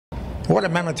What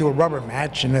amounted to a rubber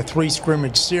match in a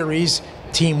 3-scrimmage series.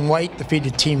 Team White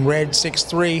defeated Team Red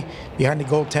 6-3 behind the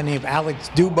goaltending of Alex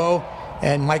Dubo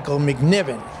and Michael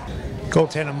McNiven.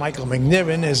 Goaltender Michael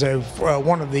McNiven is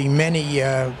one of the many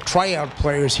tryout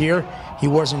players here. He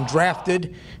wasn't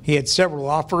drafted. He had several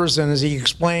offers, and as he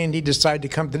explained, he decided to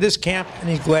come to this camp, and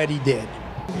he's glad he did.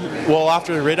 Well,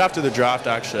 right after the draft,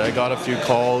 actually, I got a few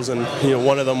calls, and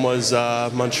one of them was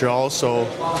Montreal. So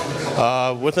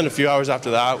within a few hours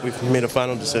after that, we made a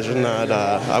final decision that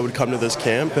I would come to this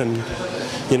camp, and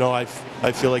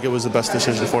I feel like it was the best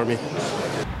decision for me.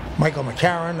 Michael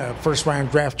McCarron, a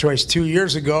first-round draft choice 2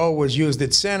 years ago, was used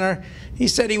at center. He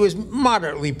said he was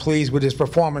moderately pleased with his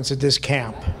performance at this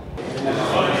camp.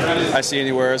 I see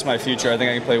anywhere as my future. I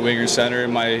think I can play wing or center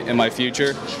in my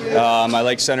future. I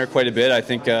like center quite a bit. I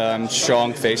think I'm a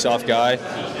strong face-off guy,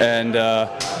 and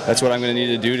that's what I'm going to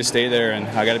need to do to stay there. And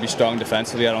I got to be strong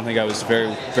defensively. I don't think I was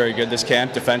very good this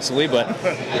camp defensively, but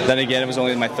then again, it was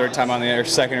only my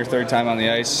second or third time on the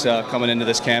ice coming into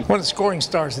this camp. One of the scoring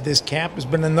stars at this camp has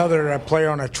been another player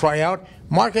on a tryout,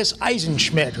 Marcus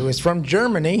Eisenschmidt, who is from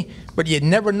Germany, but you'd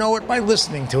never know it by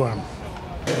listening to him.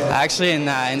 Actually,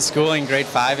 in school in grade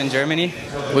 5 in Germany,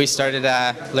 we started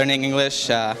learning English.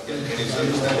 Then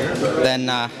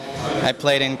I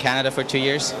played in Canada for 2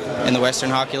 years in the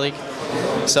Western Hockey League.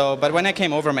 But when I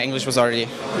came over, my English was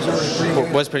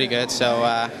pretty good. So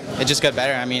it just got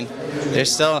better. I mean,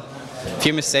 there's still a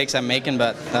few mistakes I'm making,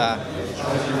 but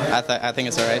I think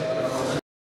it's all right.